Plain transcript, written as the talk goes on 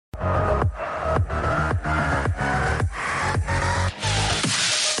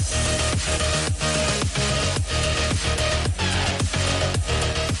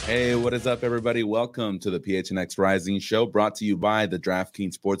Hey, what is up, everybody? Welcome to the PHNX Rising Show, brought to you by the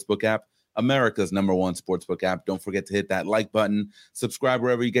DraftKings Sportsbook app, America's #1 sportsbook app. Don't forget to hit that like button, subscribe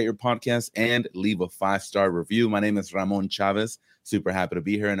wherever you get your podcasts, and leave a 5-star review. My name is Ramon Chavez. Super happy to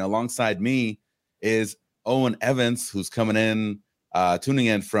be here. And alongside me is Owen Evans, who's tuning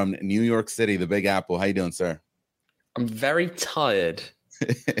in from New York City, the Big Apple. How you doing, sir? I'm very tired.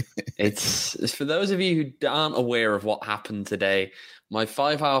 It's for those of you who aren't aware of what happened today, my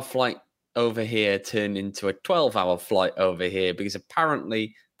 5-hour flight over here turned into a 12-hour flight over here because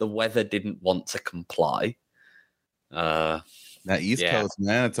apparently the weather didn't want to comply. That East Coast,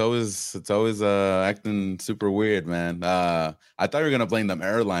 man, it's always acting super weird, man. I thought you were gonna blame them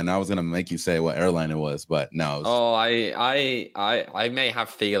airline. I was gonna make you say what airline it was, but no. I may have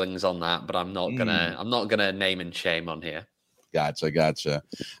feelings on that, but I'm not gonna name and shame on here. Gotcha.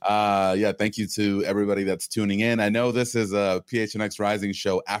 Thank you to everybody that's tuning in. I know this is a PHNX Rising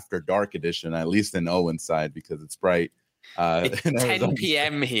Show After Dark edition, at least in Owen's side, because it's bright. It's 10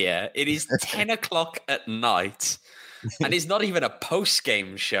 p.m. here. It is 10 o'clock at night, and it's not even a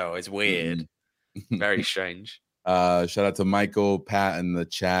post-game show. It's weird. Very strange. Shout out to Michael, Pat in the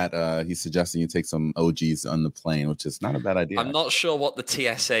chat. He's suggesting you take some OGs on the plane, which is not a bad idea. I'm not sure what the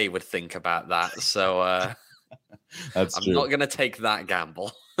TSA would think about that, so I'm not going to take that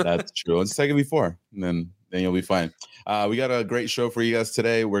gamble. That's true. Let's take it before, and then you'll be fine. We got a great show for you guys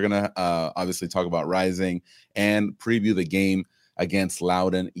today. We're going to obviously talk about Rising and preview the game against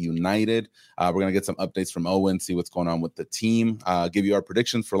Loudoun United. We're going to get some updates from Owen, see what's going on with the team, give you our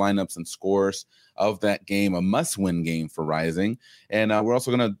predictions for lineups and scores of that game, a must-win game for Rising. And we're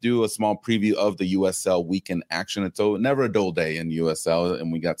also going to do a small preview of the USL weekend action. It's never a dull day in USL,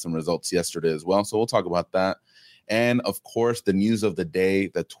 and we got some results yesterday as well. So we'll talk about that. And, of course, the news of the day,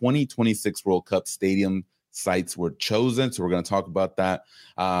 the 2026 World Cup stadium sites were chosen. So we're going to talk about that.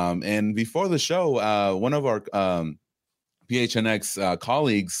 And before the show, one of our PHNX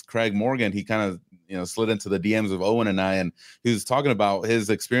colleagues, Craig Morgan, he kind of slid into the DMs of Owen and I, and he was talking about his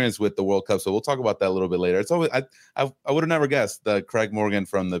experience with the World Cup. So we'll talk about that a little bit later. It's always I would have never guessed that Craig Morgan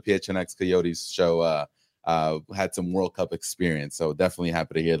from the PHNX Coyotes show had some World Cup experience. So definitely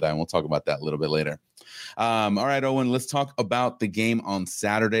happy to hear that, and we'll talk about that a little bit later. All right, Owen, let's talk about the game on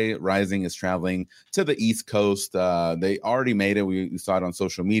Saturday. Rising is traveling to the East Coast. They already made it. We saw it on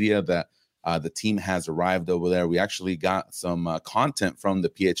social media that the team has arrived over there. We actually got some content from the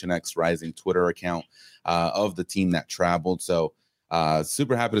PHNX Rising Twitter account of the team that traveled. So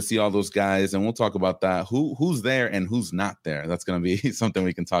super happy to see all those guys, and we'll talk about that. Who's there and who's not there? That's going to be something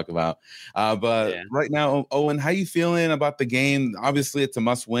we can talk about. Right now, Owen, how you feeling about the game? Obviously, it's a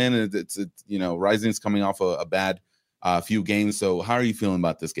must-win. It's Rising's coming off a bad few games. So how are you feeling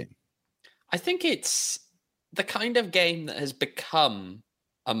about this game? I think it's the kind of game that has become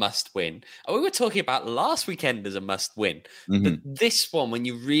a must-win. We were talking about last weekend as a must-win. Mm-hmm. But this one, when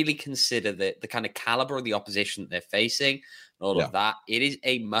you really consider the kind of caliber of the opposition that they're facing, and all of that, it is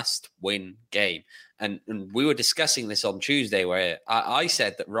a must-win game. And we were discussing this on Tuesday, where I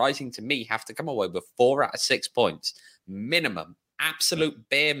said that Rising, to me, have to come away with 4 out of 6 points, minimum, absolute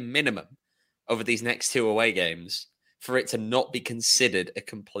bare minimum, over these next 2 away games for it to not be considered a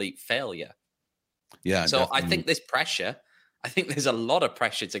complete failure. Yeah. So definitely. I think there's a lot of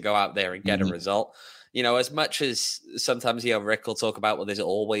pressure to go out there and get a result. As much as sometimes Rick will talk about, well, there's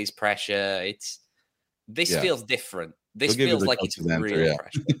always pressure. This feels different. This feels like it's real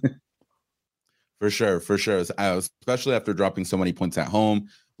pressure. For sure. Especially after dropping so many points at home.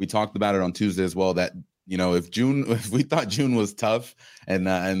 We talked about it on Tuesday as well, that if we thought June was tough and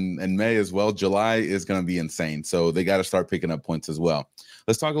May as well, July is going to be insane. So they got to start picking up points as well.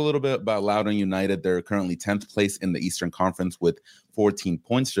 Let's talk a little bit about Loudoun United. They're currently 10th place in the Eastern Conference with 14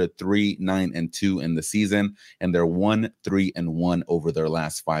 points. They're 3-9-2 in the season, and they're 1-3-1 over their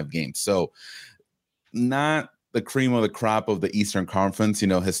last 5 games. So not the cream of the crop of the Eastern Conference.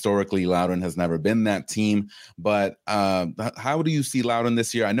 Historically, Loudoun has never been that team. But how do you see Loudoun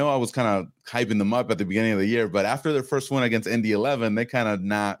this year? I know I was kind of hyping them up at the beginning of the year, but after their first win against Indy 11, they kind of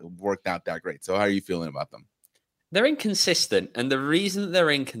not worked out that great. So how are you feeling about them? They're inconsistent. And the reason that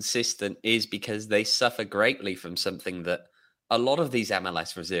they're inconsistent is because they suffer greatly from something that a lot of these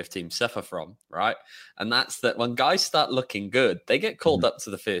MLS reserve teams suffer from, right? And that's that when guys start looking good, they get called up to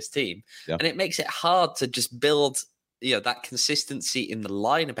the first team. Yeah. And it makes it hard to just build, that consistency in the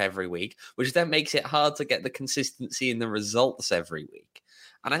lineup every week, which then makes it hard to get the consistency in the results every week.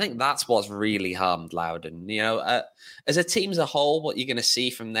 And I think that's what's really harmed Loudoun. As a team as a whole, what you're going to see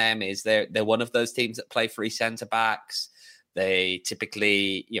from them is they're one of those teams that play 3 centre-backs. They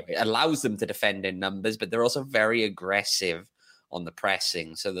typically, it allows them to defend in numbers, but they're also very aggressive on the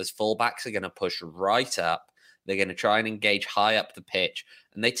pressing. So those fullbacks are going to push right up. They're going to try and engage high up the pitch,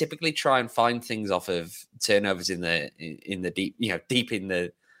 and they typically try and find things off of turnovers in the deep, deep in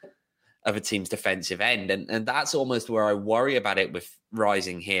the other team's defensive end. And that's almost where I worry about it with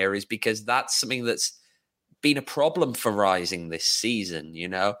Rising here, is because that's something that's been a problem for Rising this season.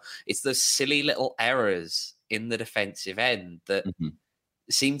 It's those silly little errors in the defensive end that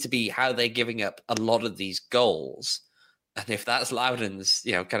seem to be how they're giving up a lot of these goals. And if that's Loudoun's,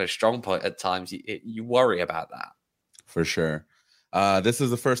 kind of strong point at times, you worry about that. For sure. This is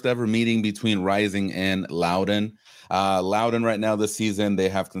the first ever meeting between Rising and Loudoun. Loudoun right now this season, they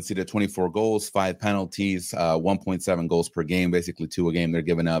have conceded 24 goals, 5 penalties, 1.7 goals per game, basically 2 a game they're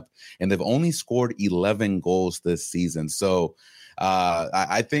giving up. And they've only scored 11 goals this season. So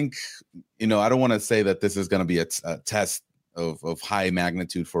I think, I don't want to say that this is going to be a test of high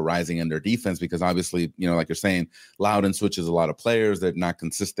magnitude for Rising and their defense, because obviously, like you're saying, Loudoun switches a lot of players. They're not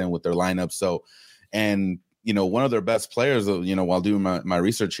consistent with their lineup. So, and one of their best players, while doing my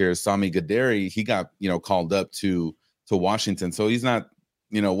research here, is Sami Gaderi. He got, called up to Washington. So he's not,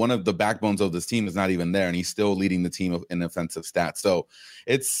 one of the backbones of this team is not even there, and he's still leading the team in offensive stats. So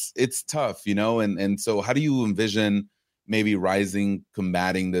it's tough, and so how do you envision maybe Rising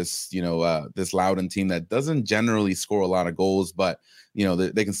combating this, this Loudoun team that doesn't generally score a lot of goals, but,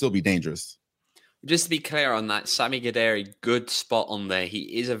 they can still be dangerous? Just to be clear on that, Sami Gaderi, good spot on there.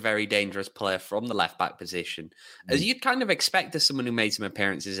 He is a very dangerous player from the left-back position. As you'd kind of expect as someone who made some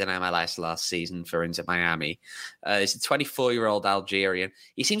appearances in MLS last season for Inter Miami. He's a 24-year-old Algerian.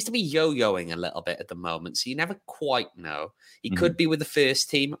 He seems to be yo-yoing a little bit at the moment, so you never quite know. He could be with the first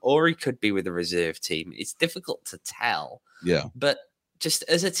team, or he could be with the reserve team. It's difficult to tell. Yeah. But just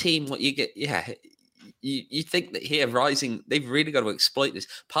as a team, what you get, You think that here, Rising, they've really got to exploit this,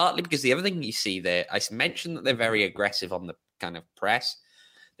 partly because the other thing you see there, I mentioned that they're very aggressive on the kind of press.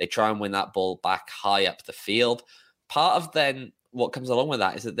 They try and win that ball back high up the field. Part of then what comes along with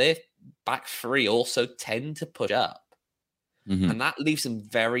that is that their back three also tend to push up. And that leaves them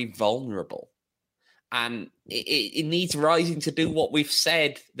very vulnerable. And it needs Rising to do what we've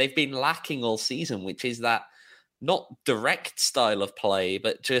said they've been lacking all season, which is that not direct style of play,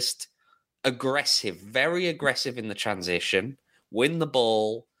 but just aggressive, very aggressive in the transition, win the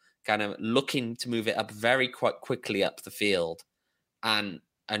ball, kind of looking to move it up very quite quickly up the field and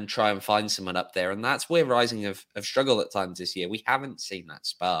try and find someone up there. And that's where Rising have struggled at times this year. We haven't seen that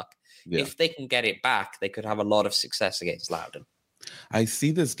spark. Yeah. If they can get it back, they could have a lot of success against Loudoun. I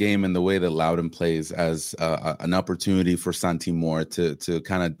see this game and the way that Loudoun plays as an opportunity for Santi Moore to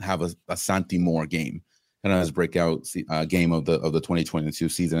kind of have a Santi Moore game. Kind of his breakout game of the 2022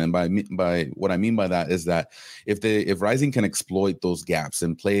 season. And by what I mean by that is that if Rising can exploit those gaps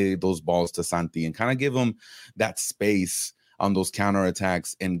and play those balls to Santi and kind of give him that space on those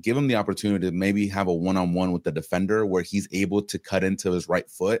counterattacks and give him the opportunity to maybe have a one-on-one with the defender where he's able to cut into his right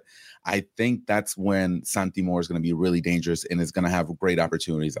foot, I think that's when Santi Moore is going to be really dangerous and is going to have great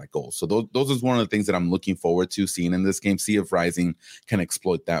opportunities at goals. So those is one of the things that I'm looking forward to seeing in this game. See if Rising can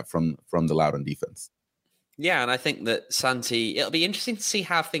exploit that from the Loudoun defense. Yeah, and I think that Santi, it'll be interesting to see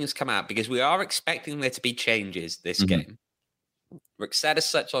how things come out because we are expecting there to be changes this game. Rick said as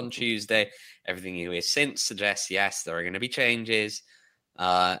such on Tuesday. Everything you hear since suggests, yes, there are going to be changes.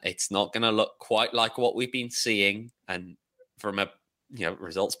 It's not going to look quite like what we've been seeing. And from a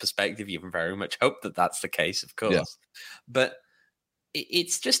results perspective, you very much hope that that's the case, of course. Yeah. But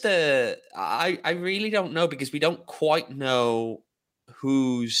it's just I really don't know because we don't quite know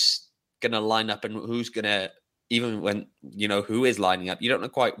who's going to line up and who's going to, even when who is lining up, you don't know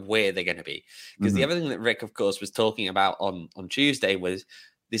quite where they're going to be. Because the other thing that Rick, of course, was talking about on Tuesday was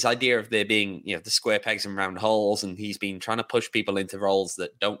this idea of there being, the square pegs and round holes, and he's been trying to push people into roles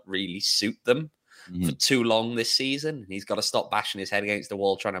that don't really suit them for too long this season. And he's got to stop bashing his head against the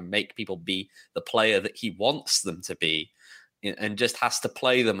wall, trying to make people be the player that he wants them to be, and just has to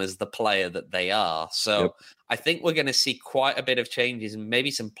play them as the player that they are. So I think we're going to see quite a bit of changes and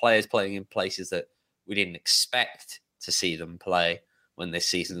maybe some players playing in places that we didn't expect to see them play when this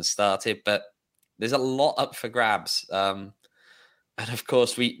season started. But there's a lot up for grabs. And of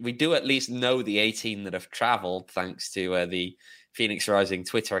course, we do at least know the 18 that have traveled, thanks to the Phoenix Rising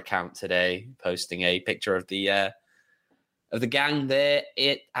Twitter account today, posting a picture of the gang there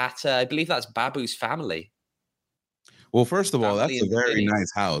at I believe that's Babu's family. Well, first of all, Family that's a in the very city.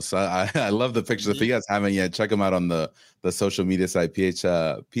 nice house. I love the pictures. If Mhm. you guys haven't yet, check them out on the social media site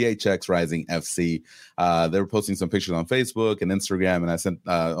PHX Rising FC. They were posting some pictures on Facebook and Instagram, and I sent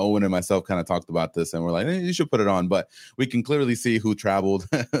Owen and myself kind of talked about this, and we're like, you should put it on. But we can clearly see who traveled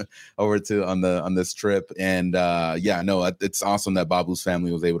over to on this trip, and yeah, no, it's awesome that Babu's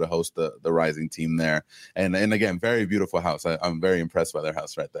family was able to host the Rising team there, and again, very beautiful house. I'm very impressed by their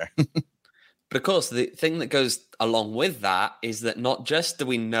house right there. But of course, the thing that goes along with that is that not just do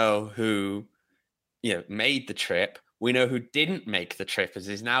we know who made the trip, we know who didn't make the trip, as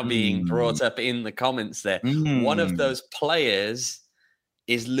is now being Mm. brought up in the comments there. One of Mm. those players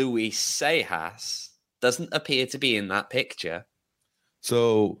is Luis Sejas. Doesn't appear to be in that picture.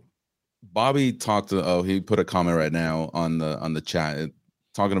 So Bobby talked to he put a comment right now on the chat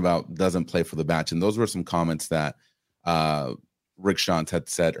talking about doesn't play for the batch, and those were some comments that Rick Shantz had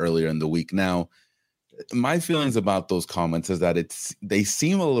said earlier in the week. Now, my feelings about those comments is that they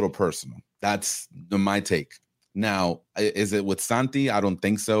seem a little personal. That's my take. Now, is it with Santi? I don't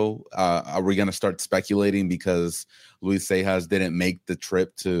think so. Are we going to start speculating because Luis Sejas didn't make the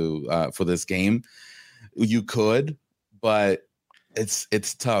trip to for this game? You could, but it's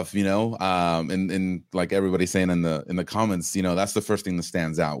tough, and like everybody's saying in the comments, that's the first thing that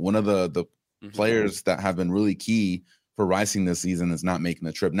stands out. One of the players that have been really key for Rising this season is not making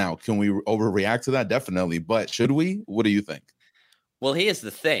the trip. Now, can we overreact to that? Definitely, but should we? What do you think? Well, here's the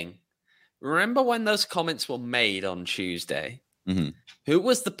thing. Remember when those comments were made on Tuesday? Mm-hmm. Who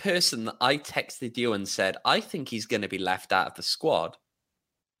was the person that I texted you and said, I think he's going to be left out of the squad?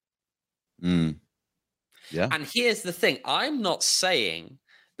 Yeah. And here's the thing. I'm not saying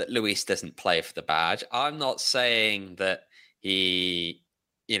that Luis doesn't play for the badge. I'm not saying that he,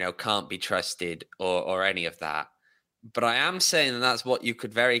 can't be trusted or any of that. But I am saying that that's what you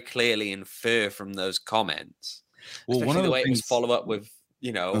could very clearly infer from those comments. Well, one Especially of the the way it was things. followed up with,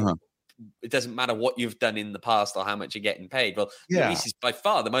 Uh-huh. it doesn't matter what you've done in the past or how much you're getting paid. Well, Yeah. Luis is by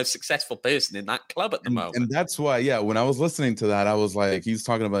far the most successful person in that club at the moment. And that's why, yeah, when I was listening to that, I was like, he's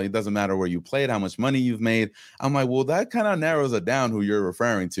talking about it doesn't matter where you played, how much money you've made. I'm like, well, that kind of narrows it down who you're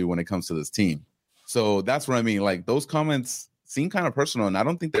referring to when it comes to this team. So that's what I mean. Like those comments seem kind of personal, and I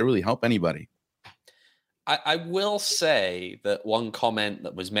don't think they really help anybody. I will say that one comment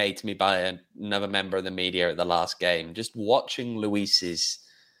that was made to me by another member of the media at the last game, just watching Luis's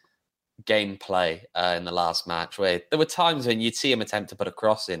gameplay in the last match, where there were times when you'd see him attempt to put a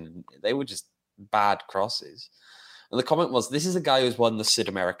cross in, they were just bad crosses. And the comment was, this is a guy who's won the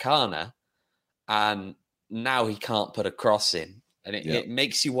Sudamericana, and now he can't put a cross in. And it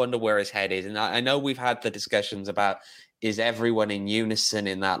makes you wonder where his head is. And I know we've had the discussions about, is everyone in unison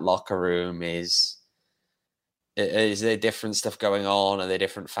in that locker room? Is there different stuff going on? Are there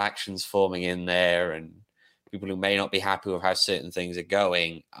different factions forming in there? And people who may not be happy with how certain things are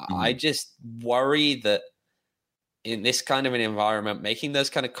going. I just worry that in this kind of an environment, making those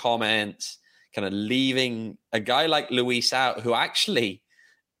kind of comments, kind of leaving a guy like Luis out, who actually,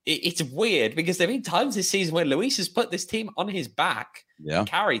 it's weird because there have been times this season where Luis has put this team on his back,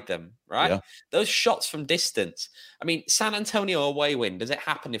 carried them, right? Yeah. Those shots from distance. I mean, San Antonio away win, does it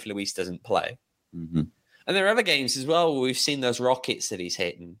happen if Luis doesn't play? Mm-hmm. And there are other games as well where we've seen those rockets that he's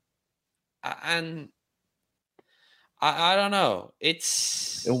hitting. And I don't know.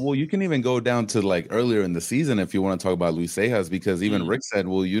 Well, you can even go down to like earlier in the season if you want to talk about Luis Sejas, because even Rick said,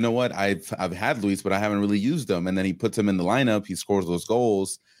 well, you know what? I've had Luis, but I haven't really used him. And then he puts him in the lineup. He scores those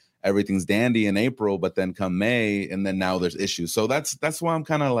goals. Everything's dandy in April, but then come May, and then now there's issues. So that's why I'm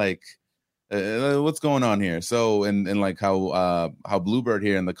kind of like, what's going on here? So and like how Bluebird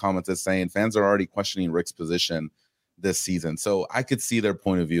here in the comments is saying fans are already questioning Rick's position this season. So I could see their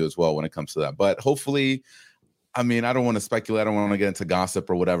point of view as well when it comes to that. But hopefully, I mean, I don't want to speculate. I don't want to get into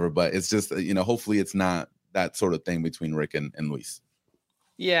gossip or whatever, but it's just, hopefully it's not that sort of thing between Rick and Luis.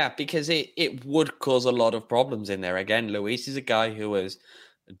 Yeah, because it would cause a lot of problems in there. Again, Luis is a guy who has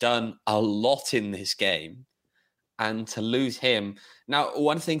done a lot in this game. And to lose him. Now,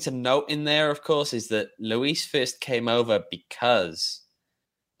 one thing to note in there, of course, is that Luis first came over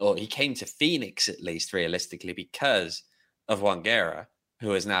or he came to Phoenix, at least realistically, because of Wangera,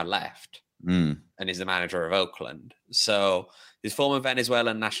 who has now left and is the manager of Oakland. So his former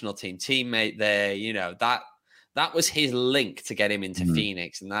Venezuelan national team teammate there, that was his link to get him into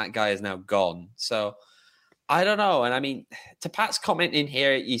Phoenix, and that guy is now gone. So I don't know. And I mean, to Pat's comment in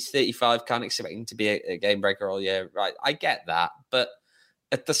here, he's 35, can't expect him to be a game breaker all year. Right. I get that. But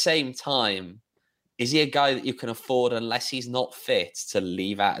at the same time, is he a guy that you can afford unless he's not fit to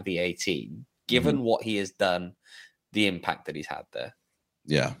leave out of the 18, given what he has done, the impact that he's had there?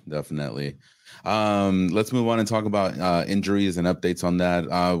 Yeah, definitely. Let's move on and talk about injuries and updates on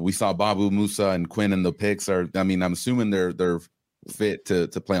that. We saw Babu, Musa, and Quinn in the picks. I'm assuming they're fit to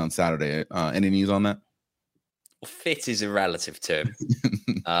play on Saturday. Any news on that? Fit is a relative term.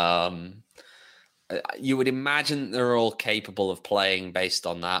 You would imagine they're all capable of playing based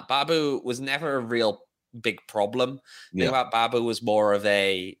on that. Babu was never a real big problem. The thing about Babu was more of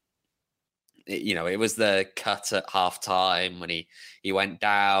a, it was the cut at halftime when he went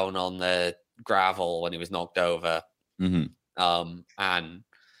down on the gravel when he was knocked over. And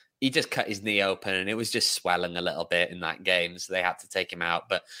he just cut his knee open and it was just swelling a little bit in that game. So they had to take him out,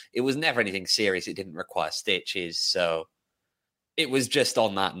 but it was never anything serious. It didn't require stitches. So it was just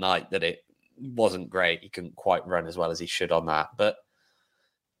on that night that it wasn't great. He couldn't quite run as well as he should on that. But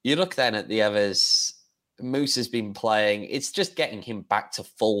you look then at the others. Moose has been playing. It's just getting him back to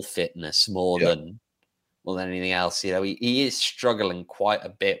full fitness more than anything else. He is struggling quite a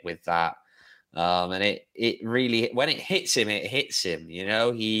bit with that. And it really, when it hits him, it hits him.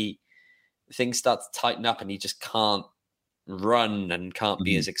 Things start to tighten up and he just can't run and can't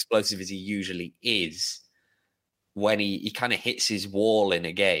be as explosive as he usually is when he kind of hits his wall in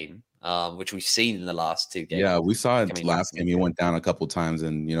a game, which we've seen in the last two games. Yeah, we saw it last game. He went down a couple times,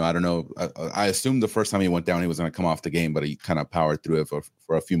 and I don't know. I assumed the first time he went down, he was going to come off the game, but he kind of powered through it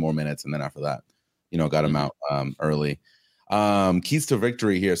for a few more minutes, and then after that, got him out early. Keys to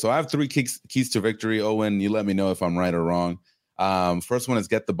victory here. So I have 3 keys to victory. Owen, you let me know if I'm right or wrong. First one is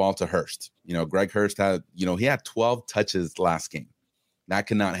get the ball to Hurst. Greg Hurst had, he had 12 touches last game. That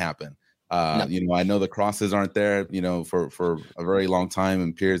cannot happen. No. I know the crosses aren't there, for a very long time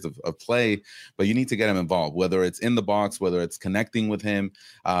and periods of play, but you need to get him involved, whether it's in the box, whether it's connecting with him,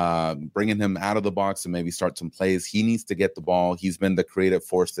 bringing him out of the box and maybe start some plays. He needs to get the ball. He's been the creative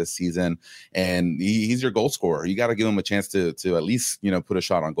force this season, and he's your goal scorer. You got to give him a chance to at least, put a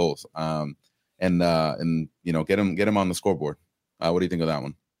shot on goals, and get him on the scoreboard. What do you think of that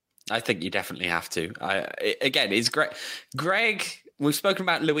one? I think you definitely have to. It's great. Greg, we've spoken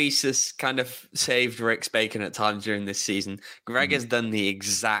about Luis's kind of saved Rick's bacon at times during this season. Greg has done the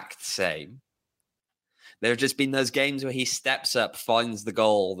exact same. There have just been those games where he steps up, finds the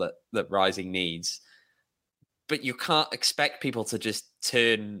goal that Rising needs. But you can't expect people to just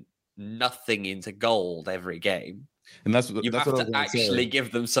turn nothing into gold every game. And that's you have to actually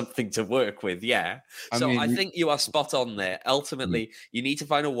give them something to work with. Yeah. I think you are spot on there. Ultimately, you need to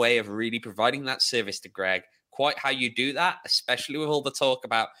find a way of really providing that service to Greg. Quite how you do that, especially with all the talk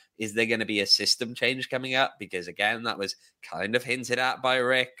about, is there going to be a system change coming up? Because again, that was kind of hinted at by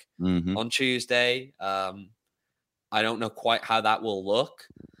Rick on Tuesday. I don't know quite how that will look.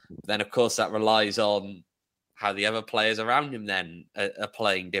 Then, of course, that relies on how the other players around him then are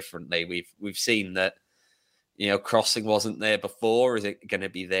playing differently. We've seen that, crossing wasn't there before. Is it going to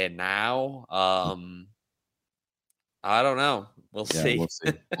be there now? I don't know. We'll see.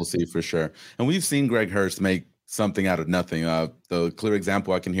 We'll see for sure. And we've seen Greg Hurst make something out of nothing. The clear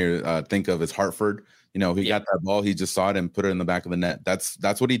example I can think of is Hartford. He got that ball, he just saw it and put it in the back of the net.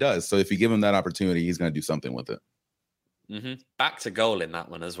 That's what he does. So if you give him that opportunity, he's going to do something with it. Back to goal in that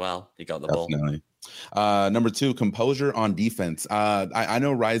one as well. He got the Definitely. Ball. Number 2, composure on defense. I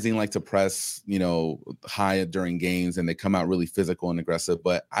know Rising like to press, high during games, and they come out really physical and aggressive,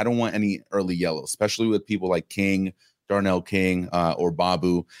 but I don't want any early yellows, especially with people like King, Darnell King, or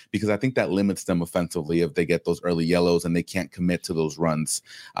Babu, because I think that limits them offensively if they get those early yellows and they can't commit to those runs.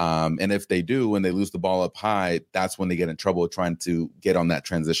 And if they do, when they lose the ball up high, that's when they get in trouble trying to get on that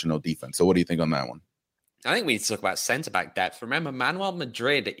transitional defense. So what do you think on that one? I think we need to talk about centre-back depth. Remember, Manuel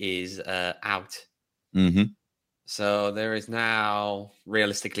Madrid is out. So there is now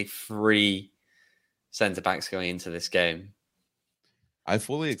realistically 3 centre-backs going into this game. I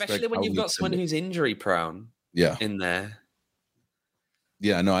fully expect... Especially when you've got someone who's injury-prone in there.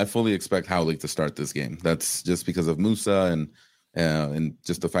 Yeah, no, I fully expect Howley to start this game. That's just because of Musa and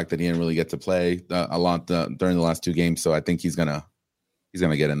just the fact that he didn't really get to play a lot during the last 2 games. So I think he's gonna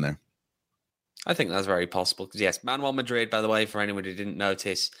get in there. I think that's very possible. Because, yes, Manuel Madrid, by the way, for anyone who didn't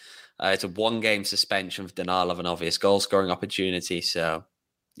notice, it's a 1-game suspension for denial of an obvious goal-scoring opportunity. So,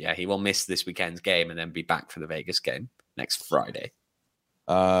 yeah, he will miss this weekend's game and then be back for the Vegas game next Friday.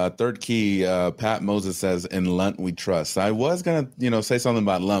 Third key, Pat Moses says, in Lunt we trust. I was going to, say something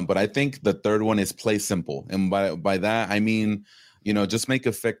about Lunt, but I think the third one is play simple. And by that, I mean, just make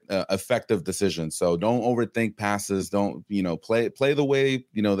effective decisions. So don't overthink passes. Don't, play the way,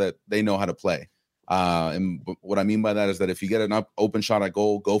 that they know how to play. And what I mean by that is that if you get an open shot at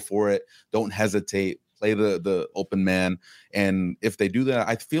goal, go for it. Don't hesitate. play the open man. And if they do that,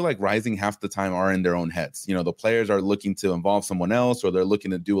 I feel like Rising half the time are in their own heads. The players are looking to involve someone else, or they're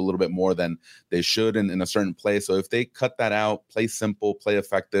looking to do a little bit more than they should in a certain play. So if they cut that out, play simple, play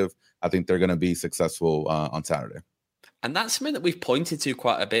effective, I think they're going to be successful on Saturday. And that's something that we've pointed to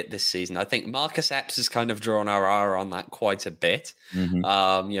quite a bit this season. I think Marcus Epps has kind of drawn our ire on that quite a bit.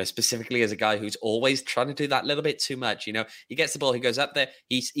 Specifically as a guy who's always trying to do that little bit too much. He gets the ball, he goes up there,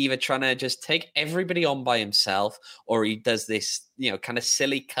 he's either trying to just take everybody on by himself, or he does this, kind of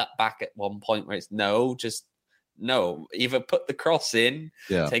silly cut back at one point where it's no, either put the cross in,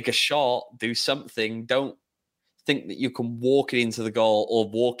 take a shot, do something. Don't think that you can walk it into the goal or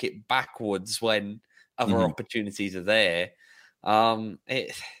walk it backwards when other opportunities are there.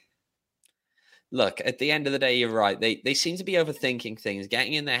 Look, at the end of the day, you're right. They seem to be overthinking things,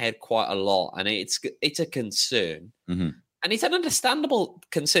 getting in their head quite a lot, and it's a concern. And it's an understandable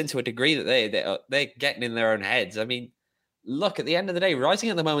concern to a degree that they're getting in their own heads. I mean, look, at the end of the day,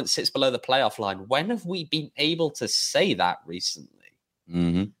 Rising at the moment sits below the playoff line. When have we been able to say that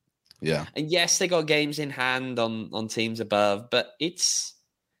recently? Yeah. And yes, they got games in hand on teams above, but it's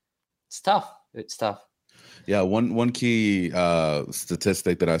tough. It's tough. Yeah, one key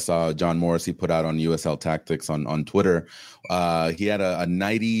statistic that I saw John Morrissey put out on USL Tactics on Twitter, he had a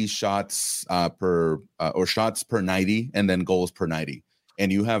 90 shots shots per 90, and then goals per 90.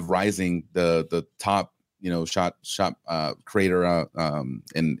 And you have Rising, the top shot creator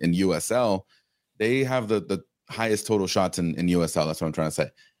in USL. They have the highest total shots in USL. That's what I'm trying to say.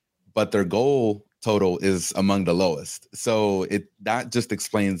 But their goal total is among the lowest. So that just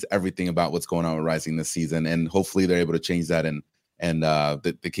explains everything about what's going on with Rising this season. And hopefully they're able to change that and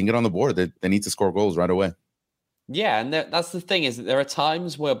they can get on the board. They need to score goals right away. Yeah, and that's the thing, is that there are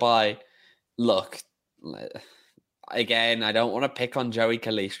times whereby, look, again, I don't want to pick on Joey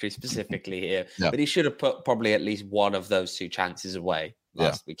Calistri specifically here, but he should have put probably at least one of those two chances away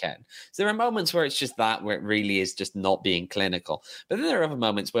last weekend. So there are moments where it's just that, where it really is just not being clinical. But then there are other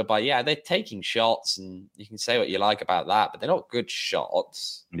moments whereby, they're taking shots, and you can say what you like about that, but they're not good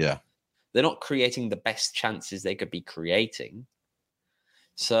shots. Yeah. They're not creating the best chances they could be creating.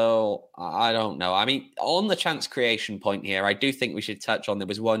 So I don't know. I mean, on the chance creation point here, I do think we should touch on, there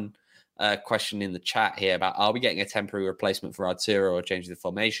was one question in the chat here about, are we getting a temporary replacement for Arturo or changing the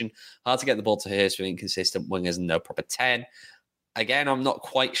formation? Hard to get the ball to Hurst with inconsistent wingers and no proper 10. Again, I'm not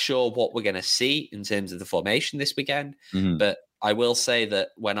quite sure what we're going to see in terms of the formation this weekend, but I will say that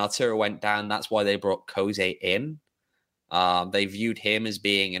when Arturo went down, that's why they brought Koze in. They viewed him as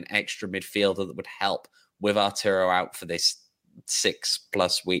being an extra midfielder that would help with Arturo out for this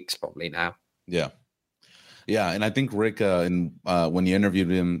 6+ weeks probably now. Yeah, and I think Rick, when you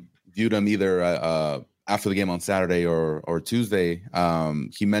interviewed him, viewed him either after the game on Saturday or Tuesday.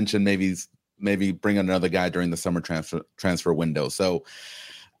 He mentioned maybe bring another guy during the summer transfer window. So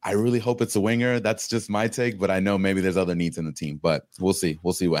I really hope it's a winger. That's just my take, but I know maybe there's other needs in the team, but we'll see.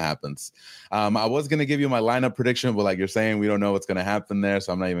 We'll see what happens. I was going to give you my lineup prediction, but like you're saying, we don't know what's going to happen there.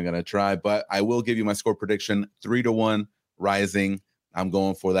 So I'm not even going to try, but I will give you my score prediction: 3-1 Rising. I'm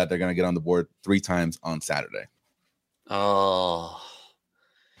going for that. They're going to get on the board 3 times on Saturday. Oh,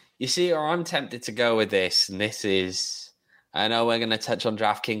 you see, or I'm tempted to go with this, and this is, I know we're going to touch on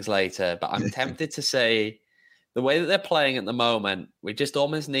DraftKings later, but I'm tempted to say, the way that they're playing at the moment, we just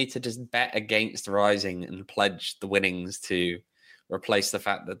almost need to just bet against Rising and pledge the winnings to replace the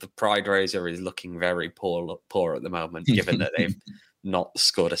fact that the Pride Raiser is looking very poor at the moment, given that they've not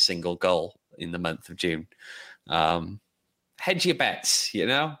scored a single goal in the month of June. Hedge your bets,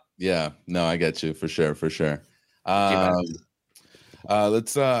 Yeah, no, I get you for sure.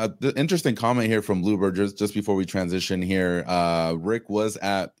 Let's the interesting comment here from Bluebird just before we transition here. Rick was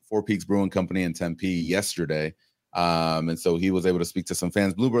at Four Peaks Brewing Company in Tempe yesterday, and so he was able to speak to some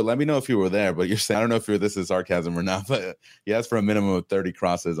fans. Bluebird, let me know if you were there, but you're saying, I don't know if this is sarcasm or not, but he asked for a minimum of 30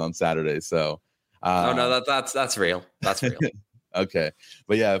 crosses on Saturday. So no, that's real. That's real. Okay.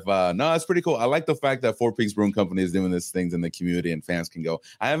 But yeah, that's pretty cool. I like the fact that Four Peaks Brewing Company is doing these things in the community and fans can go.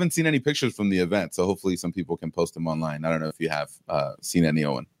 I haven't seen any pictures from the event, so hopefully some people can post them online. I don't know if you have seen any,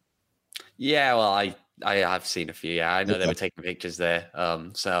 Owen. Yeah, well, I have seen a few. Yeah, I know they were taking pictures there.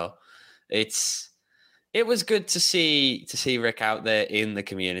 So it was good to see Rick out there in the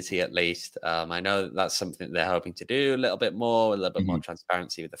community at least. I know that's something they're hoping to do a little bit more, more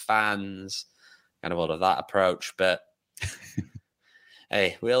transparency with the fans, kind of all of that approach, but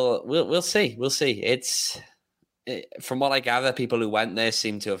hey, we'll see. We'll see. From what I gather, people who went there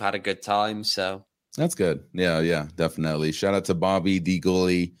seem to have had a good time. So that's good. Yeah, definitely. Shout out to Bobby D.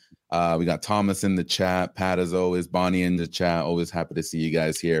 Gully, We got Thomas in the chat, Pat as always, Bonnie in the chat. Always happy to see you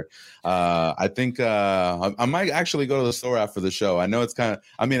guys here. I think I might actually go to the store after the show. I know it's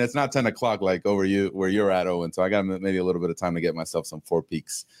it's not 10 o'clock like over where you're at, Owen. So I got maybe a little bit of time to get myself some Four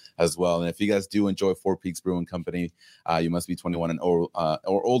Peaks as well. And if you guys do enjoy Four Peaks Brewing Company, you must be 21 or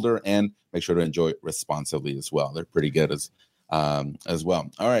older, and make sure to enjoy it responsibly as well. They're pretty good as well.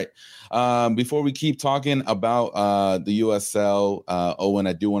 All right. Before we keep talking about the USL, Owen,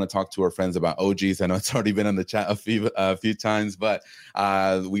 I do want to talk to our friends about OGs. I know it's already been in the chat a few times, but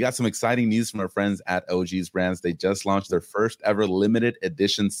we got some exciting news from our friends at OGs Brands. They just launched their first ever limited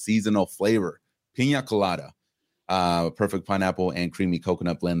edition seasonal flavor, Pina Colada. Perfect pineapple and creamy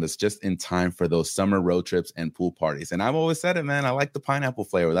coconut blend that's just in time for those summer road trips and pool parties. And I've always said it, man, I like the pineapple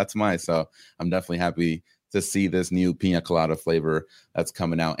flavor. That's mine. So I'm definitely happy to see this new Pina Colada flavor that's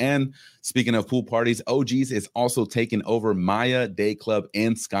coming out. And speaking of pool parties, OGs is also taking over Maya Day Club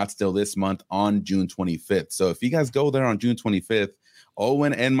in Scottsdale this month on June 25th. So if you guys go there on June 25th,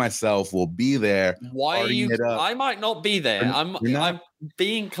 Owen and myself will be there. Why are you? I might not be there. I'm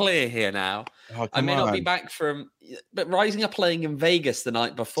being clear here now. Oh, I may not be back but Rising are playing in Vegas the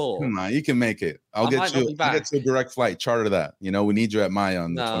night before. Come on, you can make it. I'll get you a direct flight. Charter that. You know, we need you at Maya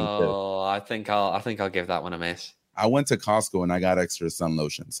on the 25th. No, I think I'll give that one a miss. I went to Costco and I got extra sun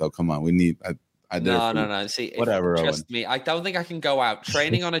lotion. So come on, we need. No. See, whatever. Trust me, I don't think I can go out.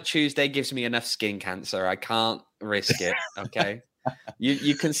 Training on a Tuesday gives me enough skin cancer. I can't risk it. Okay.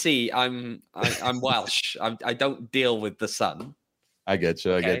 You can see I'm Welsh. I don't deal with the sun. I get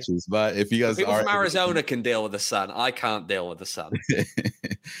you. Okay? I get you. But if you guys people from Arizona can deal with the sun, I can't deal with the sun.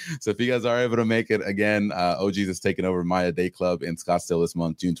 So if you guys are able to make it again, OGs is taking over Maya Day Club in Scottsdale this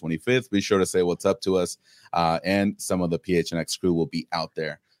month, June 25th. Be sure to say what's up to us, and some of the PHNX crew will be out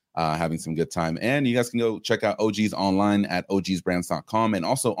there having some good time. And you guys can go check out OGs online at ogsbrands.com and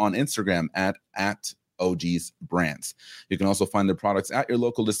also on Instagram at OGs Brands. You can also find their products at your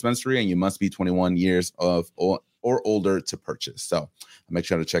local dispensary, and you must be 21 years of or older to purchase. So make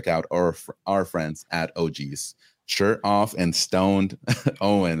sure to check out our friends at OGs. Shirt off and stoned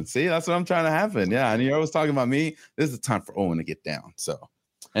Owen. See, that's what I'm trying to happen. Yeah, and you're always talking about me. This is the time for Owen to get down. So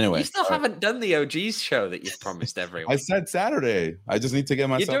anyway. You still haven't done the OGs show that you've promised everyone. I said Saturday. I just need to get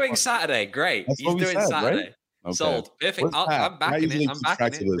myself. You're doing Saturday. Great. That's He's doing Saturday. Right? Okay. Sold. Perfect. I'm backing it. I'm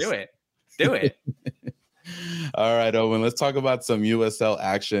backing it. Do it. All right, Owen, let's talk about some USL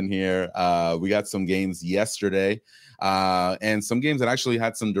action here. We got some games yesterday and some games that actually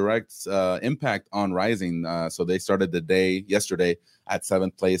had some direct impact on Rising. So they started the day yesterday at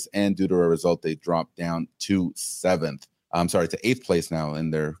 7th place, and due to a result, they dropped down to 7th. I'm sorry, to 8th place now,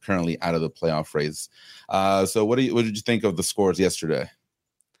 and they're currently out of the playoff race. So what did you think of the scores yesterday?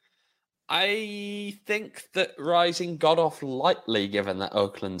 I think that Rising got off lightly, given that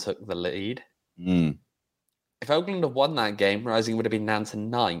Oakland took the lead. If Oakland had won that game, Rising would have been down to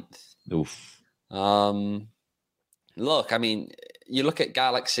 9th. Oof. Look, I mean, you look at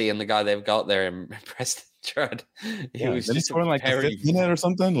Galaxy and the guy they've got there in Preston Judd. He was just scoring like the 5th minute or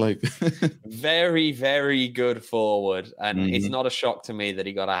something. Like very, very good forward. And it's not a shock to me that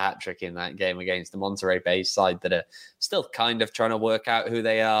he got a hat-trick in that game against the Monterey Bay side that are still kind of trying to work out who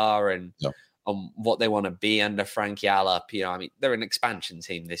they are and what they want to be under Frank Yallop. You know, I mean, they're an expansion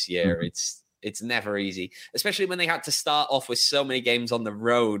team this year. It's never easy, especially when they had to start off with so many games on the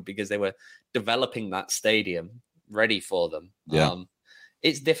road because they were developing that stadium ready for them. Yeah.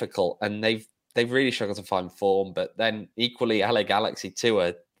 It's difficult, and they've really struggled to find form. But then equally, LA Galaxy too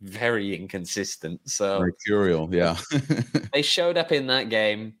are very inconsistent. So mercurial, yeah. They showed up in that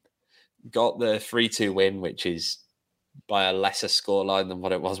game, got the 3-2 win, which is by a lesser scoreline than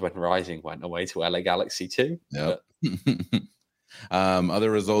what it was when Rising went away to LA Galaxy too. Yeah.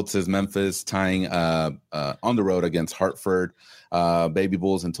 Other results is Memphis tying on the road against Hartford, Baby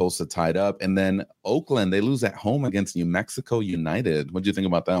Bulls and Tulsa tied up, and then Oakland, they lose at home against New Mexico United. What do you think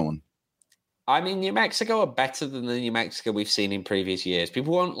about that one? I mean, New Mexico are better than the New Mexico we've seen in previous years.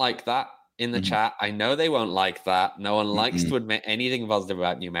 People won't like that in the chat. I know they won't like that. No one likes to admit anything positive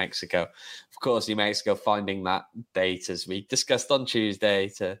about New Mexico. Of course, New Mexico finding that date, as we discussed on Tuesday,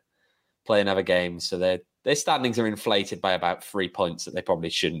 to play another game. So their standings are inflated by about 3 points that they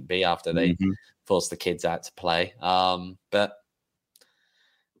probably shouldn't be after they force the kids out to play. But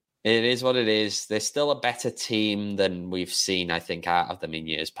it is what it is. They're still a better team than we've seen, I think, out of them in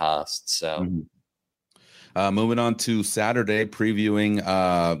years past. So moving on to Saturday, previewing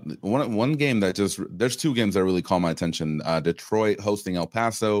one game that there's two games that really call my attention. Detroit hosting El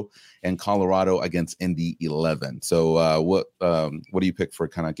Paso and Colorado against Indy 11. So what do you pick for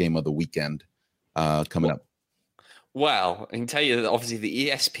kind of game of the weekend coming up? Well, I can tell you that obviously the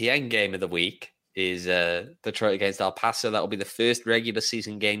ESPN game of the week is Detroit against El Paso. That will be the first regular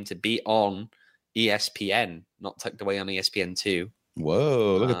season game to be on ESPN, not tucked away on ESPN2.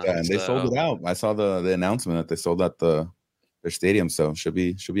 Whoa, look at that. And they sold it out. I saw the announcement that they sold out their stadium, so should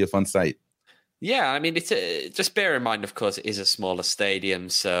be a fun sight. Yeah, I mean, just bear in mind, of course, it is a smaller stadium,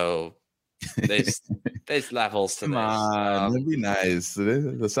 so there's levels to Come this. on, that'd be nice.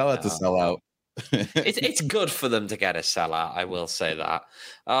 The sellout to sell out. It's good for them to get a sellout, I will say that.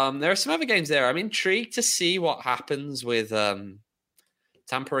 There are some other games there. I'm intrigued to see what happens with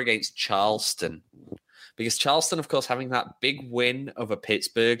Tampa against Charleston. Because Charleston, of course, having that big win over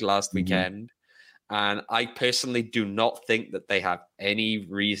Pittsburgh last weekend. And I personally do not think that they have any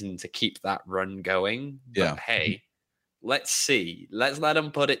reason to keep that run going. But hey, let's see. Let's let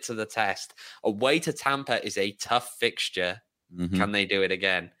them put it to the test. Away to Tampa is a tough fixture. Can they do it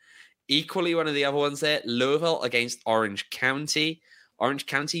again? Equally, one of the other ones there, Louisville against Orange County. Orange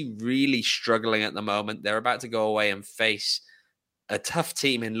County really struggling at the moment. They're about to go away and face a tough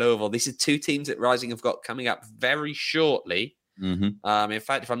team in Louisville. These are two teams that Rising have got coming up very shortly. In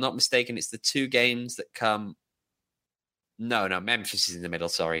fact, if I'm not mistaken, it's the two games that come. No, Memphis is in the middle.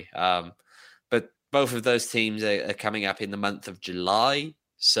 Sorry, but both of those teams are coming up in the month of July,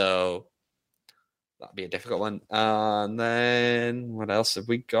 so that'd be a difficult one. And then what else have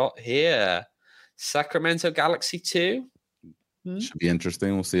we got here? Sacramento Galaxy 2. Should be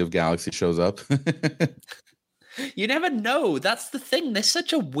interesting. We'll see if Galaxy shows up. You never know. That's the thing. They're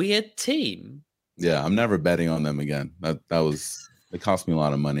such a weird team. Yeah, I'm never betting on them again. It cost me a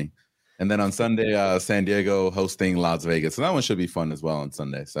lot of money. And then on Sunday, San Diego hosting Las Vegas. So that one should be fun as well on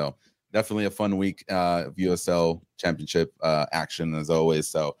Sunday. So definitely a fun week of USL Championship action as always.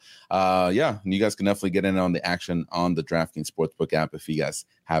 So and you guys can definitely get in on the action on the DraftKings Sportsbook app if you guys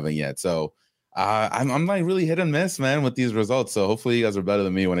haven't yet. So I'm like really hit and miss, man, with these results. So hopefully you guys are better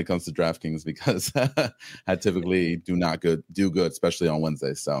than me when it comes to DraftKings because I typically do good, especially on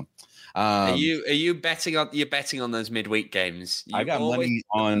Wednesdays. So are you betting on those midweek games? I got money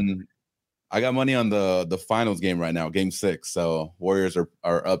on the finals game right now, game 6. So Warriors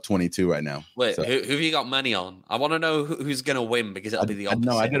are up 22 right now. Wait, so, who have you got money on? I want to know who's going to win because it'll be the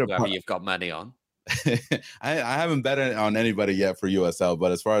opposite of whoever you've got money on. I haven't bet on anybody yet for USL,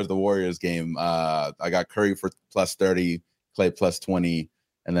 but as far as the Warriors game, I got Curry for plus 30, Clay plus 20,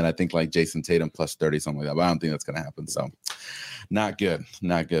 and then I think like Jason Tatum plus 30, something like that. But I don't think that's going to happen. So not good.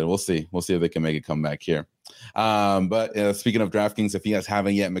 We'll see if they can make a comeback here. But speaking of DraftKings, if you guys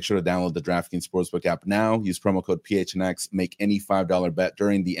haven't yet, make sure to download the DraftKings Sportsbook app now. Use promo code PHNX. Make any $5 bet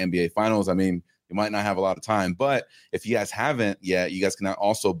during the NBA Finals. I mean, you might not have a lot of time, but if you guys haven't yet, you guys can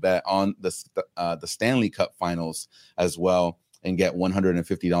also bet on the Stanley Cup Finals as well and get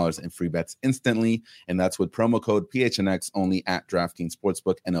 $150 in free bets instantly. And that's with promo code PHNX only at DraftKings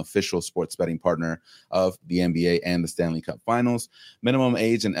Sportsbook, an official sports betting partner of the NBA and the Stanley Cup Finals. Minimum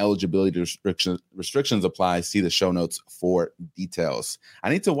age and eligibility restrictions apply. See the show notes for details.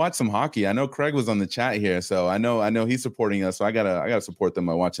 I need to watch some hockey. I know Craig was on the chat here, so I know he's supporting us. So I gotta support them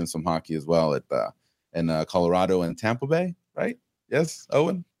by watching some hockey as well in Colorado and Tampa Bay, right? Yes,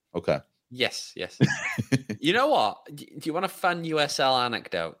 Owen? Okay. Yes. You know what? Do you want a fun USL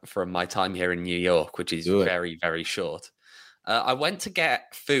anecdote from my time here in New York, which is very, very short? I went to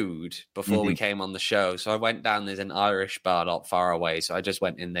get food before we came on the show. So I went down, there's an Irish bar not far away. So I just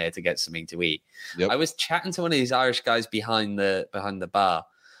went in there to get something to eat. Yep. I was chatting to one of these Irish guys behind the bar.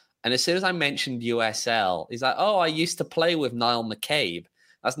 And as soon as I mentioned USL, he's like, oh, I used to play with Niall McCabe.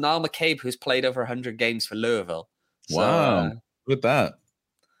 That's Niall McCabe, who's played over 100 games for Louisville. Wow. Look at that.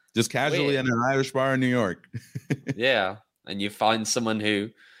 Just casually in an Irish bar in New York. Yeah. And you find someone who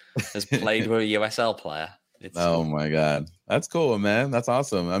has played with a USL player. Oh my God. That's cool, man. That's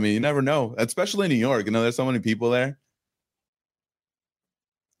awesome. I mean, you never know, especially in New York. You know, there's so many people there.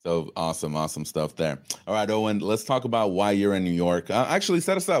 So awesome stuff there. All right, Owen, let's talk about why you're in New York. Actually,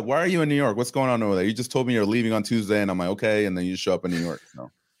 set us up. Why are you in New York? What's going on over there? You just told me you're leaving on Tuesday, and I'm like, okay, and then you show up in New York. So.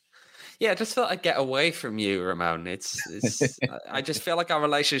 Yeah, I just thought I'd get away from you, Ramon. It's I just feel like our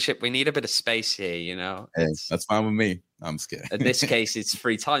relationship, we need a bit of space here, you know? Hey, that's fine with me. I'm scared. In this case, it's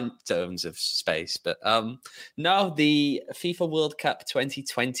 3 time zones of space. But no, the FIFA World Cup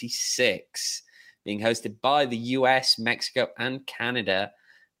 2026 being hosted by the US, Mexico, and Canada.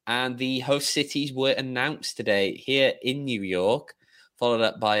 And the host cities were announced today here in New York, followed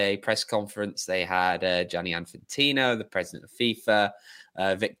up by a press conference. They had Gianni Infantino, the president of FIFA,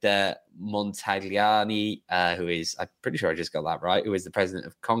 Victor Montagliani, who is, I'm pretty sure I just got that right, who is the president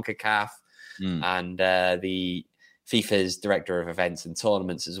of CONCACAF, and the FIFA's director of events and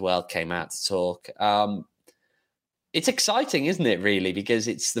tournaments as well came out to talk. It's exciting, isn't it, really? Because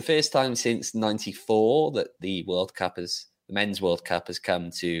it's the first time since '94 that the men's World Cup has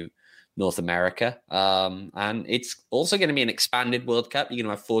come to North America. And it's also going to be an expanded World Cup. You're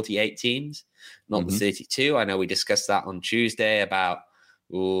going to have 48 teams, not the 32. I know we discussed that on Tuesday about,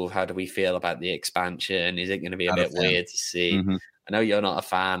 how do we feel about the expansion? Is it going to be a bit weird to see? I know you're not a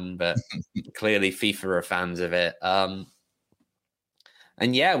fan, but clearly FIFA are fans of it.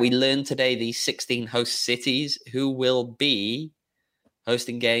 And yeah, we learned today the 16 host cities who will be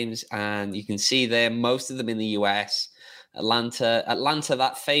hosting games. And you can see there, most of them in the US. Atlanta,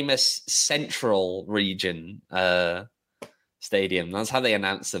 that famous central region stadium. That's how they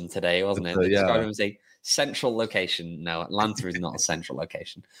announced them today, wasn't it? They described them as a central location. No, Atlanta is not a central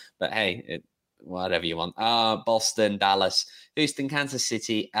location. But hey, whatever you want. Boston, Dallas, Houston, Kansas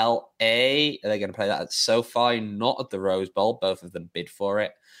City, LA. They're going to play that at SoFi, not at the Rose Bowl. Both of them bid for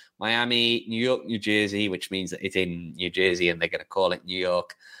it. Miami, New York, New Jersey, which means that it's in New Jersey and they're going to call it New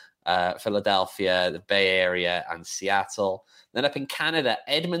York. Philadelphia, the Bay Area, and Seattle. Then up in Canada,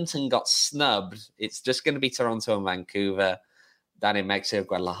 Edmonton got snubbed. It's just going to be Toronto and Vancouver. Down in Mexico,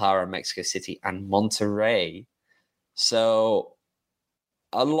 Guadalajara, Mexico City, and Monterrey. So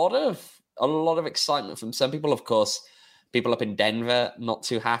a lot of excitement from some people. Of course, people up in Denver not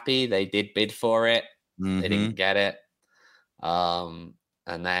too happy. They did bid for it. They didn't get it. And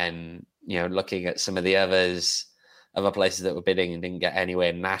then, looking at some of the other places that were bidding and didn't get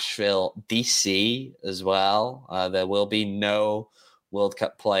anywhere, Nashville, DC as well. There will be no World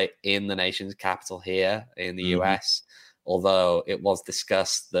Cup play in the nation's capital here in the US, although it was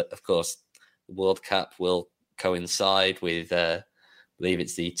discussed that, of course, the World Cup will coincide with, I believe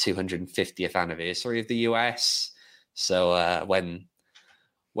it's the 250th anniversary of the US. So when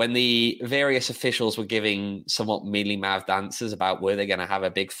the various officials were giving somewhat mealy-mouthed answers about were they going to have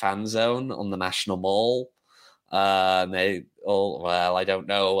a big fan zone on the National Mall, and they all, well, I don't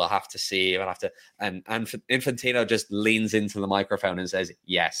know. We'll have to see. We'll have to. And Infantino just leans into the microphone and says,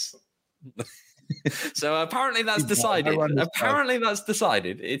 "Yes." So apparently that's decided.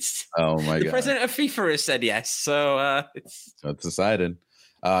 It's oh my god. The president of FIFA has said yes. So it's decided.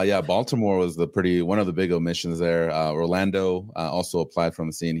 Baltimore was one of the big omissions there. Orlando also applied from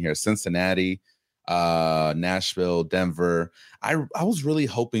the scene here. Cincinnati, Nashville, Denver. I was really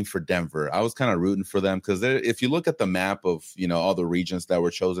hoping for Denver. I was kind of rooting for them because if you look at the map of all the regions that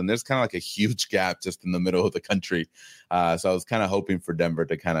were chosen, there's kind of like a huge gap just in the middle of the country. So I was kind of hoping for Denver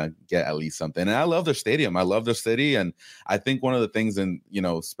to kind of get at least something. And I love their stadium. I love their city, and I think one of the things in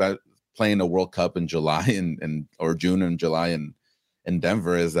playing a World Cup in July or June and July in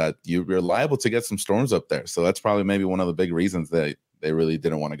Denver is that you're liable to get some storms up there. So that's probably maybe one of the big reasons that they really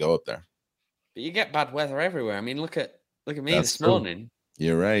didn't want to go up there. But you get bad weather everywhere. I mean, look at me this morning.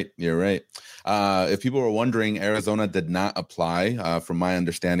 You're right. If people were wondering, Arizona did not apply, from my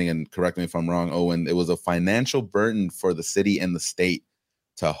understanding, and correct me if I'm wrong, Owen. It was a financial burden for the city and the state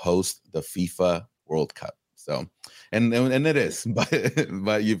to host the FIFA World Cup. So, and it is,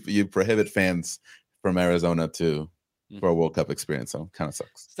 but you prohibit fans from Arizona for a World Cup experience, so kind of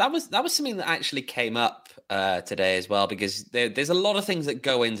sucks. That was something that actually came up today as well, because there's a lot of things that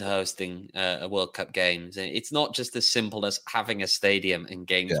go into hosting a World Cup games. It's not just as simple as having a stadium and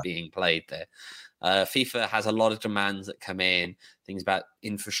games being played there. FIFA has a lot of demands that come in. Things about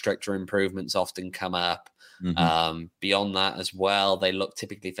infrastructure improvements often come up. Beyond that as well, they look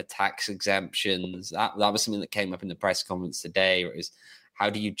typically for tax exemptions. That was something that came up in the press conference today. Where it was, how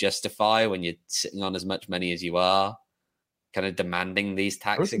do you justify when you're sitting on as much money as you are, kind of demanding these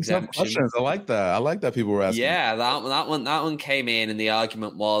tax exemptions? I like that. I like that people were asking. Yeah, that one came in, and the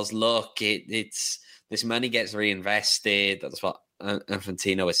argument was, look, it's this money gets reinvested. That's what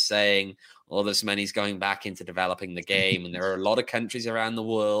Infantino is saying. All this money's going back into developing the game, and there are a lot of countries around the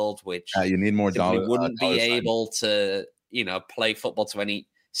world which you need more dollars. Wouldn't be able to, play football to any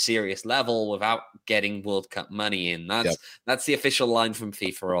serious level without getting World Cup money in. That's the official line from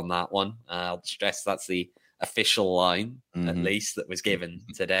FIFA on that one. I'll stress that's the official line, at least, that was given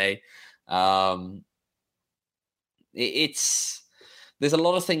today. There's a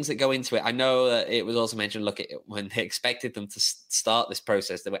lot of things that go into it. I know that it was also mentioned, look, when they expected them to start this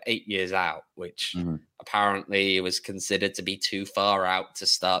process, they were 8 years out, which apparently was considered to be too far out to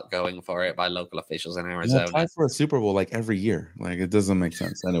start going for it by local officials in Arizona. Apply for a Super Bowl like every year. Like, it doesn't make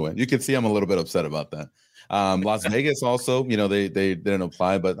sense. Anyway, you can see I'm a little bit upset about that. Las Vegas also, they didn't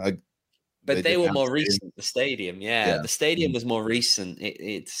apply, but they were more recent. The stadium, the stadium was more recent.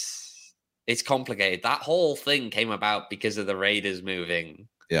 It's complicated. That whole thing came about because of the Raiders moving.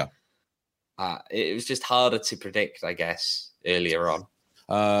 Yeah. It was just harder to predict, I guess, earlier on.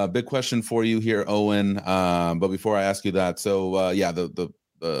 Big question for you here, Owen. But before I ask you that, so yeah, the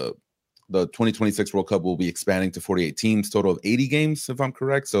 2026 World Cup will be expanding to 48 teams, total of 80 games, if I'm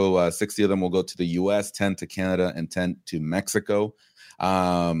correct. So 60 of them will go to the US, 10 to Canada, and 10 to Mexico.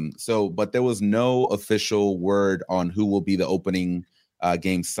 But there was no official word on who will be the opening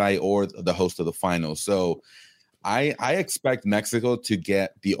game site or the host of the final. So I expect Mexico to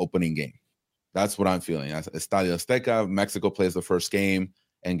get the opening game. That's what I'm feeling. Estadio Azteca, Mexico plays the first game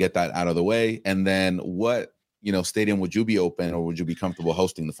and get that out of the way. And then what, stadium would you be open or would you be comfortable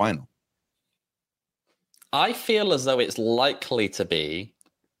hosting the final? I feel as though it's likely to be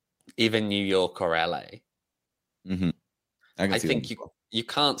either New York or LA. Mm-hmm. I think you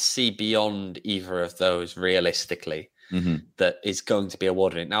can't see beyond either of those realistically that is going to be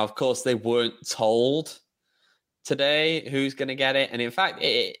awarded it. Now, of course, they weren't told today who's going to get it. And in fact,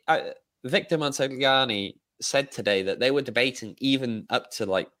 Victor Montagliani said today that they were debating even up to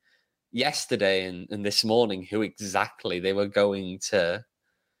like yesterday and this morning who exactly they were going to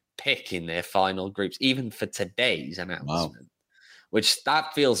pick in their final groups, even for today's announcement. Wow. Which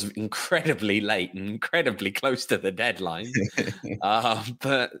that feels incredibly late and incredibly close to the deadline.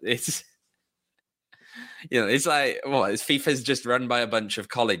 But it's, it's like, it's FIFA's just run by a bunch of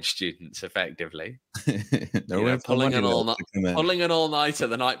college students, effectively. Pulling an all-nighter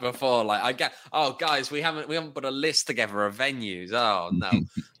the night before. Like, I get, guys, we haven't put a list together of venues. Oh no,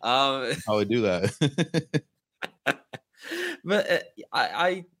 how I do that. But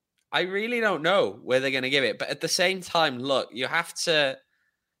I really don't know where they're going to give it. But at the same time, look, you have to,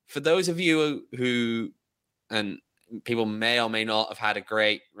 for those of you who, and people may or may not have had a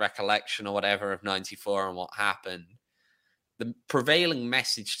great recollection or whatever of 94 and what happened, the prevailing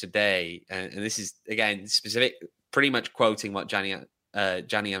message today, and this is, again, specific, pretty much quoting what Gianni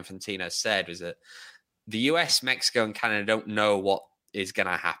Infantino said, was that the US, Mexico, and Canada don't know what is going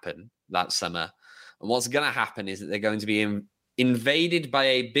to happen that summer. And what's going to happen is that they're going to be invaded by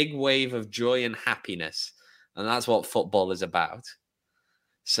a big wave of joy and happiness, and that's what football is about.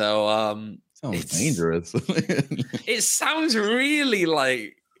 So sounds dangerous. It sounds really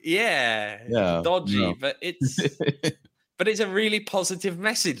like dodgy, but it's a really positive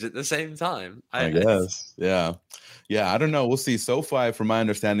message at the same time. I guess. Yeah, I don't know, we'll see. SoFi, from my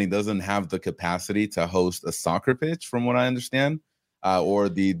understanding, doesn't have the capacity to host a soccer pitch, from what I understand, or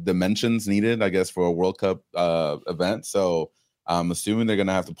the dimensions needed, I guess, for a World Cup event. So I'm assuming they're going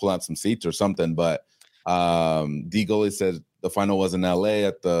to have to pull out some seats or something. But D. Goalie said the final was in LA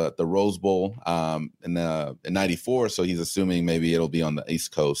at the Rose Bowl in 94. So he's assuming maybe it'll be on the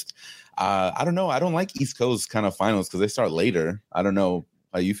East Coast. I don't know. I don't like East Coast kind of finals because they start later. I don't know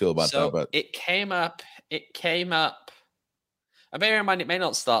how you feel about that. But it came up. I bear in mind it may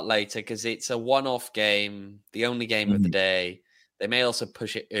not start later because it's a one-off game, the only game of the day. They may also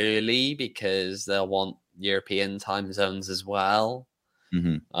push it early because they'll want European time zones as well.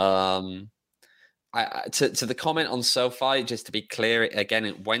 To the comment on SoFi, just to be clear, again,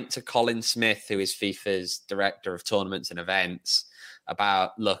 it went to Colin Smith, who is FIFA's director of tournaments and events,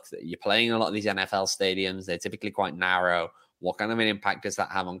 about, look, you're playing in a lot of these NFL stadiums. They're typically quite narrow. What kind of an impact does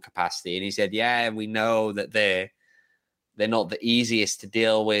that have on capacity? And he said, yeah, we know that they're not the easiest to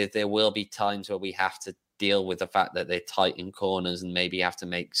deal with. There will be times where we have to deal with the fact that they're tight in corners and maybe have to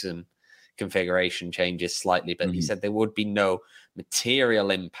make some configuration changes slightly. But he said there would be no material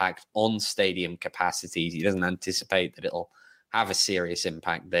impact on stadium capacities. He doesn't anticipate that it'll have a serious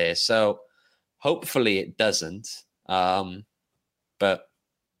impact there. So hopefully it doesn't. But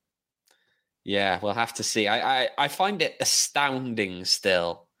yeah, we'll have to see. I find it astounding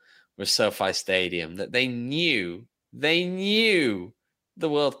still with SoFi Stadium that they knew the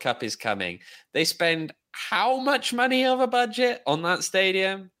World Cup is coming. They spend how much money over budget on that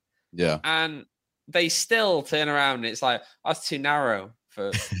stadium? Yeah. And they still turn around and it's like, that's too narrow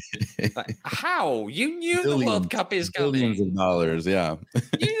for like, how? You knew the World Cup is coming. Billions of dollars, yeah.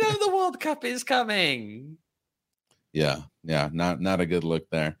 You know the World Cup is coming. Yeah, not a good look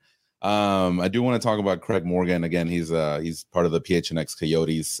there. I do want to talk about Craig Morgan again. He's part of the PHNX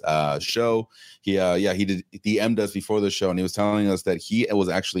Coyotes show. He DM'd us before the show, and he was telling us that he was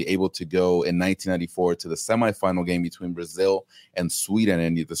actually able to go in 1994 to the semifinal game between Brazil and Sweden,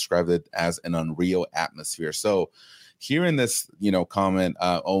 and he described it as an unreal atmosphere. So, hearing this, comment,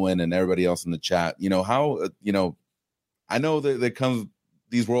 Owen and everybody else in the chat, how, I know that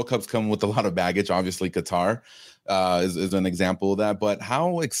these World Cups come with a lot of baggage. Obviously, Qatar is an example of that. But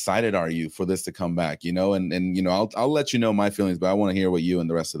how excited are you for this to come back? And I'll let you know my feelings, but I want to hear what you and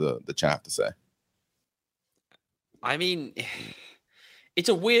the rest of the chat have to say. I mean, It's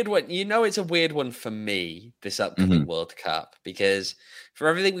a weird one. It's a weird one for me, this upcoming Mhm. World Cup, because for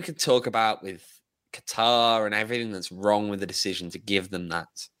everything we could talk about with Qatar and everything that's wrong with the decision to give them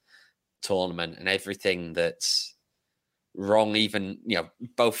that tournament and everything that's wrong, even,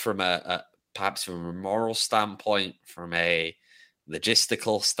 both from perhaps from a moral standpoint, from a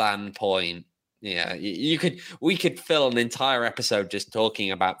logistical standpoint. Yeah, we could fill an entire episode just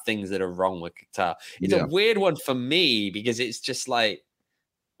talking about things that are wrong with Qatar. It's a Yeah. weird one for me because it's just like,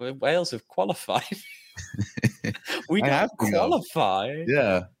 Wales have qualified. We I have don't to know. qualify.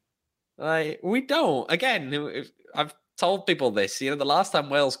 Yeah. Like, we don't. Again, I've told people this. The last time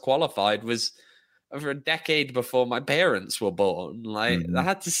Wales qualified was over a decade before my parents were born. Like, Mhm.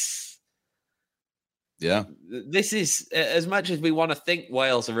 that's Yeah. this is, as much as we want to think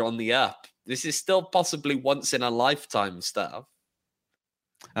Wales are on the up, this is still possibly once in a lifetime stuff.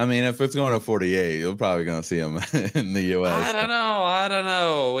 I mean, if it's going to 48, you're probably going to see them in the I US. don't know. I don't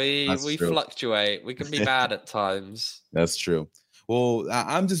know. That's We true. fluctuate. We can be bad at times. That's true. Well,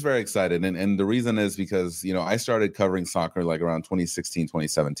 I'm just very excited. And the reason is because, I started covering soccer like around 2016,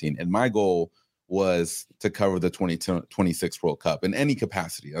 2017. And my goal was to cover the 2026 World Cup in any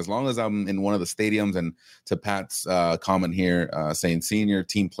capacity, as long as I'm in one of the stadiums. And to Pat's comment here, saying senior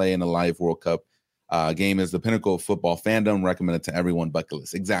team play in a live World Cup game is the pinnacle of football fandom, recommended to everyone, bucket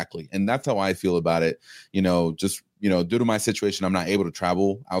list. Exactly. And that's how I feel about it. Just, due to my situation, I'm not able to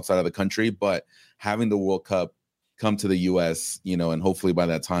travel outside of the country, but having the World Cup come to the US, and hopefully by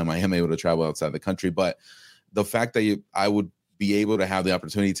that time I am able to travel outside the country. But the fact that I would be able to have the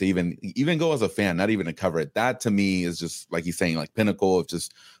opportunity to even go as a fan, not even to cover it, that to me is just, like he's saying, like pinnacle of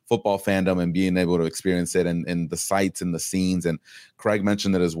just football fandom and being able to experience it and the sights and the scenes. And Craig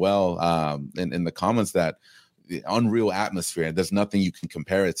mentioned it as well in the comments, that the unreal atmosphere, there's nothing you can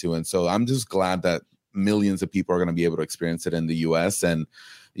compare it to. And so I'm just glad that millions of people are going to be able to experience it in the US. And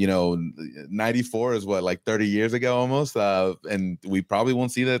 94 is what, like 30 years ago almost, and we probably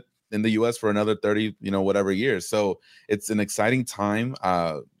won't see that in the US for another 30 whatever years. So it's an exciting time.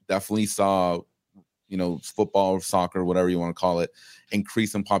 Definitely saw football, soccer, whatever you want to call it,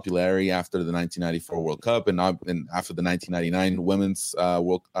 increase in popularity after the 1994 World Cup and after the 1999 Women's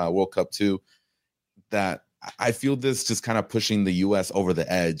World Cup too. That I feel this just kind of pushing the US over the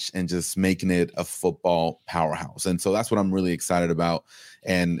edge and just making it a football powerhouse. And so that's what I'm really excited about,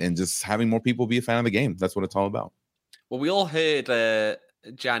 and just having more people be a fan of the game. That's what it's all about. Well, we all heard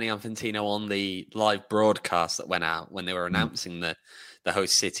Gianni Infantino on the live broadcast that went out when they were announcing the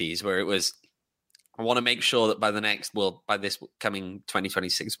host cities, where it was, I want to make sure that by this coming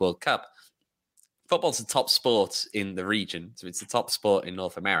 2026 World Cup, football's the top sport in the region. So it's the top sport in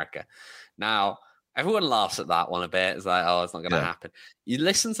North America. Now, everyone laughs at that one a bit. It's like, oh, it's not going to happen. You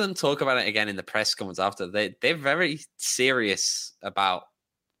listen to them talk about it again in the press conference after. They're very serious about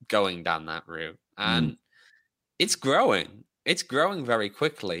going down that route. And it's growing. It's growing very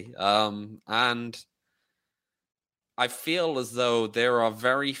quickly. And I feel as though there are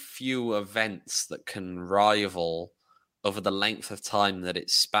very few events that can rival, over the length of time that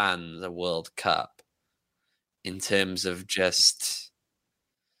it spans, a World Cup in terms of just...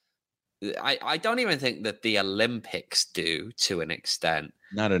 I don't even think that the Olympics do, to an extent.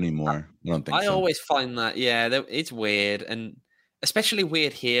 Not anymore. I don't think I so. always find that, it's weird, and especially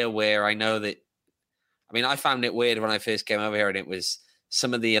weird here, where I know that, I found it weird when I first came over here, and it was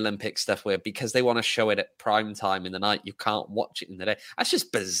some of the Olympic stuff where, because they want to show it at prime time in the night, you can't watch it in the day. That's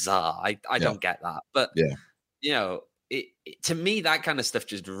just bizarre. I don't get that. But, to me, that kind of stuff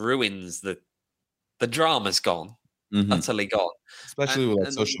just ruins the drama's gone. Utterly gone. Especially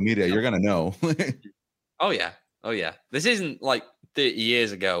with social media, you're going to know. Oh, yeah. This isn't like 30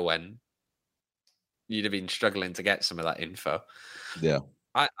 years ago when you'd have been struggling to get some of that info. Yeah.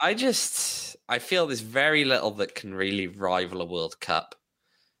 I feel there's very little that can really rival a World Cup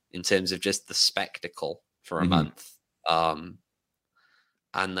in terms of just the spectacle for a month. And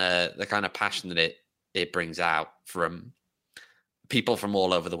the kind of passion that it brings out from people from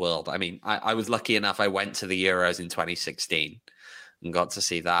all over the world. I was lucky enough, I went to the Euros in 2016 and got to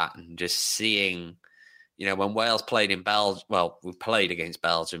see that, and just seeing, when Wales played in Belgium, well, we played against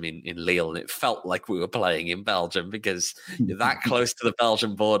Belgium in Lille, and it felt like we were playing in Belgium because you're that close to the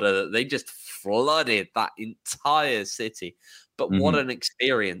Belgian border that they just flooded that entire city. But what an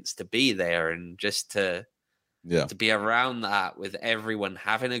experience to be there, and just to be around that with everyone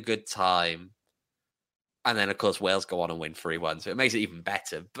having a good time. And then, of course, Wales go on and win 3-1, so it makes it even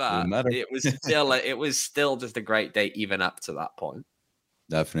better. But it was still just a great day, even up to that point.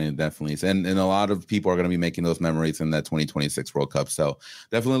 Definitely. And a lot of people are going to be making those memories in that 2026 World Cup. So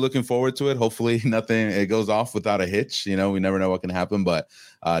definitely looking forward to it. Hopefully it goes off without a hitch. You know, we never know what can happen, but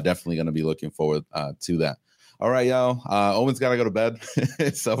definitely going to be looking forward to that. All right, y'all. Owen's got to go to bed.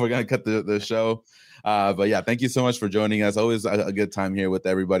 So we're going to cut the show. But yeah, thank you so much for joining us. Always a good time here with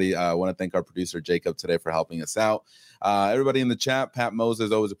everybody. I want to thank our producer, Jacob, today for helping us out. Everybody in the chat, Pat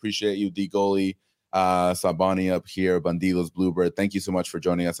Moses, always appreciate you. D. Goalie. Sabani up here, Bandilo's Bluebird. Thank you so much for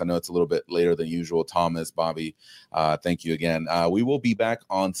joining us. I know it's a little bit later than usual. Thomas, Bobby, thank you again. We will be back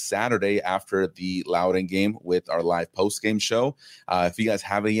on Saturday after the Loudoun game with our live post-game show. If you guys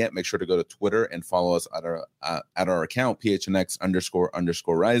haven't yet, make sure to go to Twitter and follow us at our account,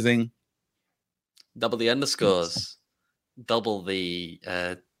 PHNX__rising. Double the underscores. Double the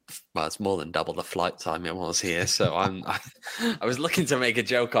well, it's more than double the flight time it was here. So I was looking to make a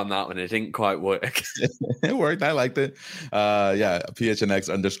joke on that one. It didn't quite work. It worked. I liked it. Yeah,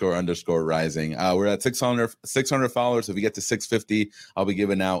 PHNX__rising. We're at 600 followers. If we get to 650, I'll be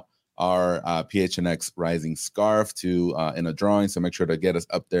giving out our PHNX Rising scarf in a drawing. So make sure to get us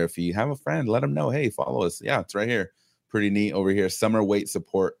up there. If you have a friend, let them know, hey, follow us. Yeah, it's right here. Pretty neat over here. Summer weight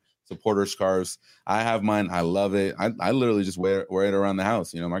supporter scarves. I have mine. I love it. I literally just wear it around the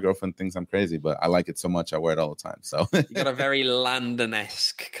house. You know, my girlfriend thinks I'm crazy, but I like it so much. I wear it all the time. So you got a very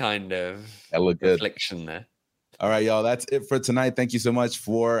Landon-esque kind of reflection there. All right, y'all. That's it for tonight. Thank you so much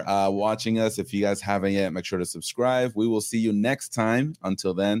for watching us. If you guys haven't yet, make sure to subscribe. We will see you next time.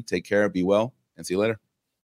 Until then, take care, be well, and see you later.